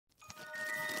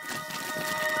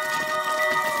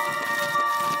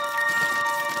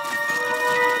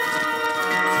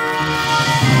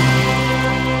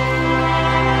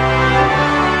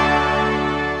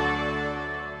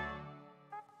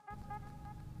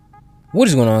What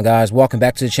is going on, guys? Welcome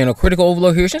back to the channel. Critical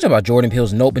Overlord here. Talking about Jordan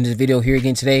Peele's Nope in this video here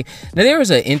again today. Now there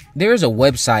is a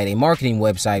website, a marketing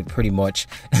website pretty much,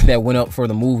 that went up for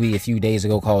the movie a few days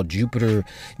ago called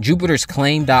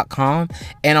JupitersClaim.com,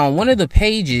 and on one of the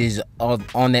pages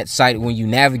on that site, when you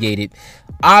navigate it,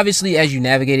 obviously as you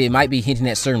navigate it, it might be hinting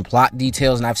at certain plot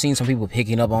details, and I've seen some people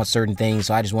picking up on certain things,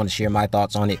 so I just want to share my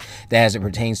thoughts on it as it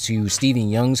pertains to Stephen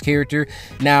Young's character.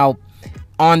 Now,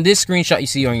 on this screenshot you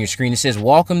see on your screen, it says,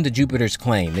 "Welcome to Jupiter's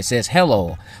Claim." It says,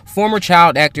 "Hello, former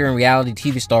child actor and reality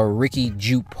TV star Ricky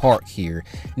Jupe Park here."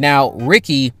 Now,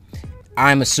 Ricky,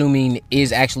 I'm assuming,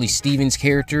 is actually Steven's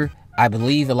character. I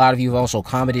believe a lot of you have also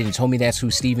commented and told me that's who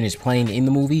Steven is playing in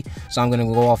the movie, so I'm going to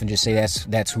go off and just say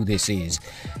that's who this is.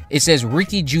 It says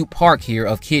Ricky Jupe Park here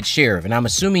of Kid Sheriff, and I'm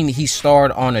assuming he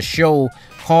starred on a show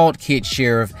called Kid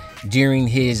Sheriff during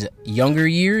his younger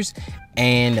years,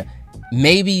 and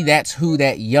maybe that's who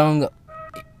that young...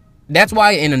 That's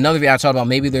why in another video I talked about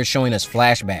maybe they're showing us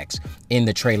flashbacks in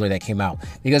the trailer that came out,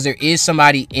 because there is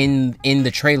somebody in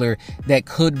the trailer that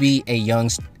could be a young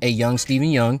Stephen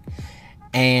Young,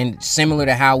 and similar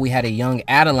to how we had a young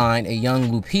Adeline, a young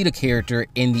Lupita character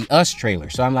in the Us trailer.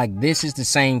 So I'm like, this is the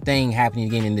same thing happening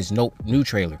again in this new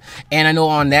trailer. And I know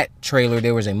on that trailer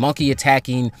there was a monkey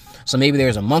attacking, so maybe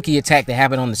there's a monkey attack that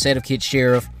happened on the set of Kid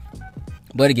Sheriff.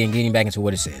 But again, getting back into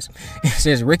what it says. It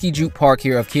says, "Ricky Jupe Park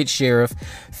here of Kid Sheriff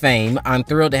fame. I'm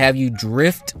thrilled to have you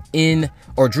drift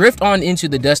on into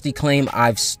the dusty claim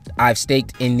I've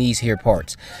staked in these here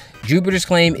parts. Jupiter's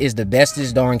Claim is the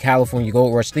bestest darn California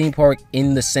Gold Rush theme park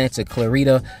in the Santa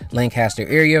Clarita, Lancaster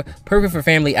area. Perfect for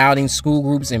family outings, school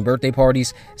groups, and birthday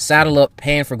parties. Saddle up,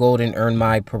 pan for gold, and earn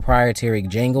my proprietary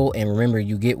jangle. And remember,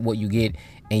 you get what you get,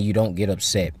 and you don't get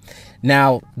upset."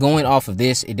 Now, going off of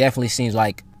this, it definitely seems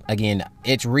like, again,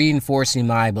 it's reinforcing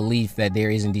my belief that there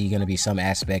is indeed going to be some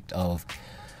aspect of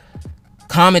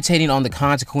commentating on the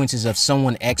consequences of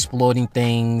someone exploiting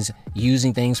things,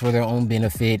 using things for their own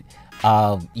benefit,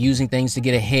 using things to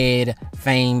get ahead,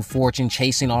 fame, fortune,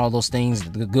 chasing all those things,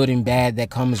 the good and bad that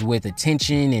comes with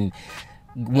attention. And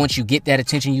once you get that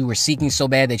attention you were seeking so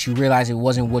bad that you realize it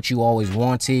wasn't what you always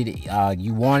wanted,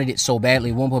 you wanted it so badly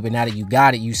at one point, but now that you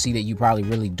got it, you see that you probably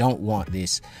really don't want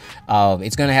this.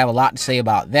 It's going to have a lot to say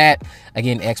about that.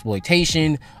 Again,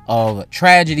 exploitation of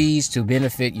tragedies to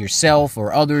benefit yourself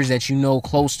or others that you know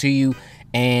close to you.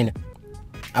 And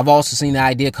I've also seen the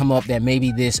idea come up that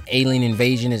maybe this alien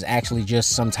invasion is actually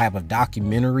just some type of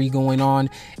documentary going on,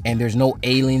 and there's no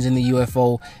aliens in the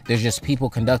UFO. There's just people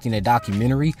conducting a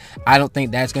documentary. I don't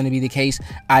think that's going to be the case.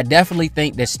 I definitely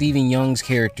think that Stephen Young's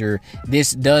character,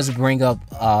 this does bring up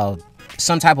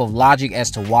some type of logic as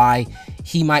to why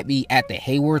he might be at the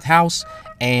Hayworth house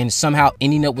and somehow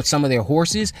ending up with some of their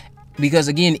horses. Because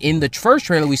again, in the first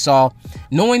trailer we saw,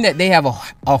 knowing that they have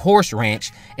a horse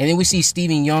ranch, and then we see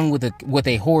Stephen Young with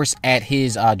a horse at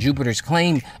his Jupiter's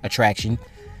Claim attraction,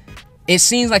 it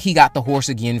seems like he got the horse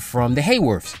again from the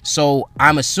Hayworths. So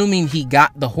I'm assuming he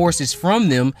got the horses from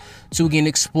them to again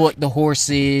exploit the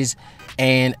horses.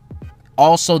 And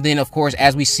also then, of course,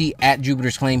 as we see at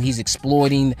Jupiter's Claim, he's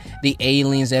exploiting the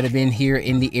aliens that have been here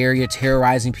in the area,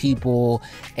 terrorizing people.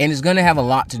 And it's going to have a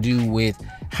lot to do with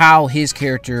how his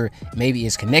character maybe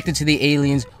is connected to the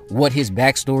aliens, what his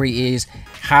backstory is,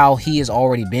 how he has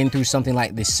already been through something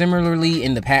like this similarly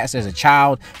in the past as a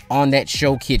child on that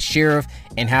show Kid Sheriff,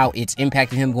 and how it's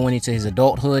impacted him going into his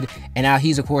adulthood, and how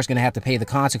he's of course going to have to pay the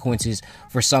consequences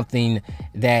for something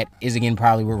that is again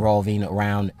probably revolving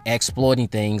around exploiting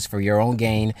things for your own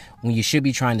gain when you should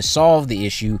be trying to solve the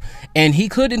issue. And he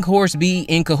could of course be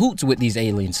in cahoots with these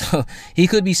aliens. He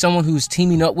could be someone who's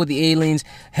teaming up with the aliens,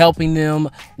 helping them,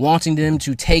 wanting them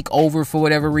to take over for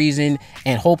whatever reason,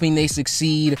 and hoping they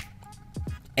succeed.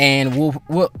 And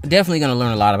we're definitely going to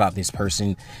learn a lot about this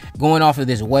person going off of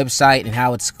this website and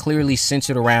how it's clearly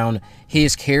centered around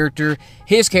his character.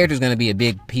 His character is going to be a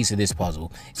big piece of this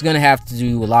puzzle. It's going to have to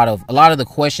do a lot of the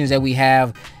questions that we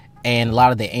have, and a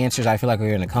lot of the answers I feel like are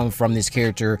going to come from this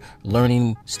character,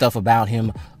 learning stuff about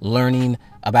him, learning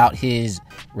about his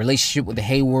relationship with the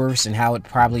Hayworths and how it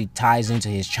probably ties into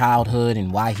his childhood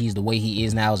and why he's the way he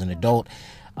is now as an adult,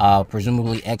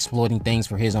 presumably exploiting things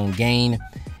for his own gain.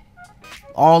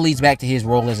 All leads back to his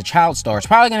role as a child star. It's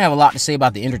probably going to have a lot to say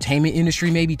about the entertainment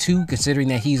industry maybe too, considering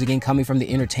that he's again coming from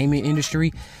the entertainment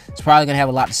industry. It's probably going to have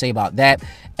a lot to say about that.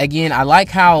 Again, I like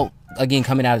how, again,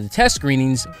 coming out of the test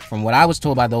screenings, from what I was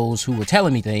told by those who were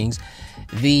telling me things,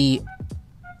 the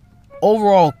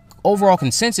overall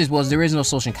consensus was there is no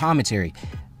social commentary.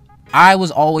 I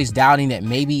was always doubting that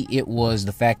maybe it was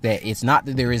the fact that it's not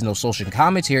that there is no social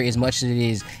commentary as much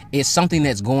as it's something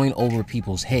that's going over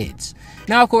people's heads.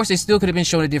 Now, of course, they still could have been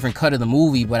shown a different cut of the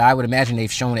movie, but I would imagine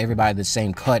they've shown everybody the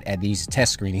same cut at these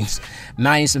test screenings,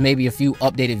 minus maybe a few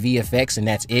updated VFX, and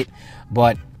that's it.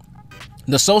 But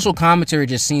the social commentary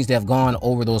just seems to have gone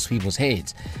over those people's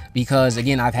heads, because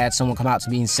again, I've had someone come out to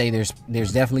me and say there's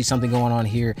definitely something going on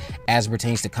here as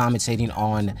pertains to commentating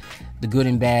on the good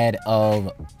and bad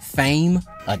of fame,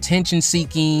 attention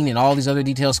seeking, and all these other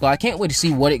details. So I can't wait to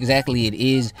see what exactly it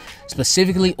is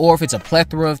specifically, or if it's a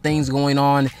plethora of things going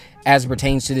on as it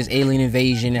pertains to this alien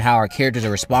invasion and how our characters are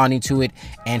responding to it,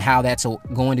 and how that's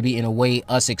going to be, in a way,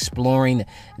 us exploring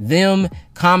them,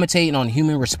 commentating on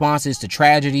human responses to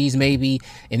tragedies. Maybe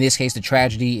in this case the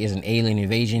tragedy is an alien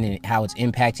invasion and how it's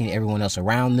impacting everyone else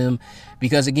around them,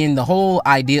 because again, the whole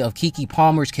idea of Keke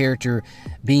Palmer's character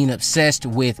being obsessed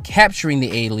with capturing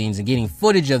the aliens and getting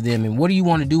footage of them, and what do you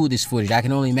want to do with this footage? I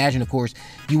can only imagine, of course,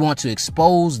 you want to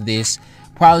expose this,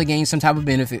 probably gain some type of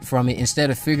benefit from it,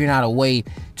 instead of figuring out a way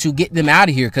to get them out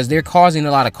of here, because they're causing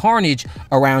a lot of carnage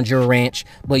around your ranch,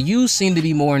 but you seem to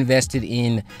be more invested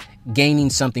in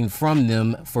gaining something from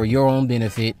them for your own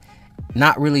benefit,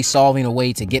 not really solving a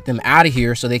way to get them out of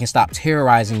here so they can stop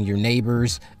terrorizing your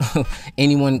neighbors,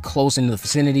 anyone close in the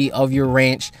vicinity of your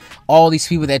ranch, all these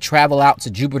people that travel out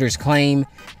to Jupiter's claim.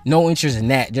 No interest in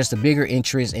that, just a bigger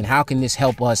interest in how can this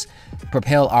help us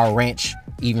propel our ranch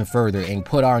even further and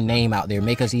put our name out there,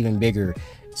 make us even bigger.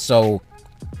 So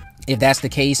if that's the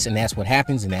case and that's what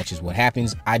happens, and that's just what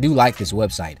happens, I do like this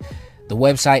website. The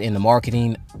website and the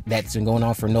marketing that's been going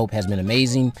on for Nope has been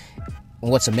amazing.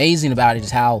 What's amazing about it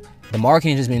is how the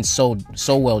marketing has been so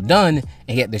well done,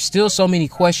 and yet there's still so many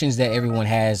questions that everyone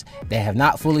has that have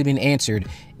not fully been answered,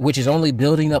 which is only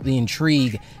building up the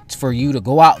intrigue for you to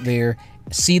go out there,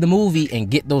 see the movie, and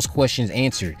get those questions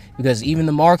answered. Because even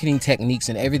the marketing techniques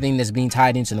and everything that's being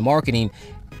tied into the marketing,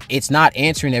 it's not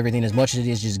answering everything as much as it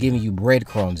is just giving you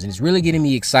breadcrumbs. And it's really getting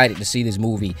me excited to see this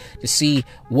movie, to see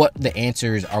what the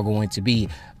answers are going to be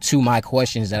to my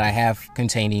questions that I have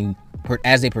containing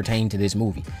as they pertain to this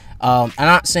movie. I'm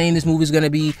not saying this movie is going to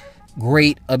be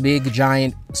great, a big,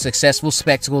 giant, successful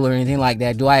spectacle or anything like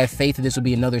that. Do I have faith that this will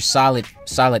be another solid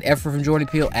effort from Jordan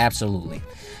Peele? Absolutely.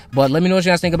 But let me know what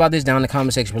you guys think about this down in the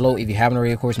comment section below. If you haven't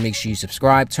already, of course, make sure you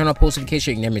subscribe. Turn on post notifications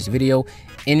so you can never miss a video.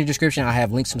 In the description, I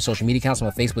have links to my social media accounts on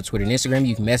my Facebook, Twitter, and Instagram.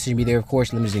 You can message me there, of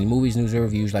course. Let me know any movies, news, or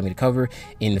reviews you'd like me to cover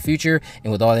in the future.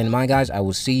 And with all that in mind, guys, I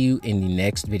will see you in the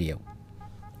next video.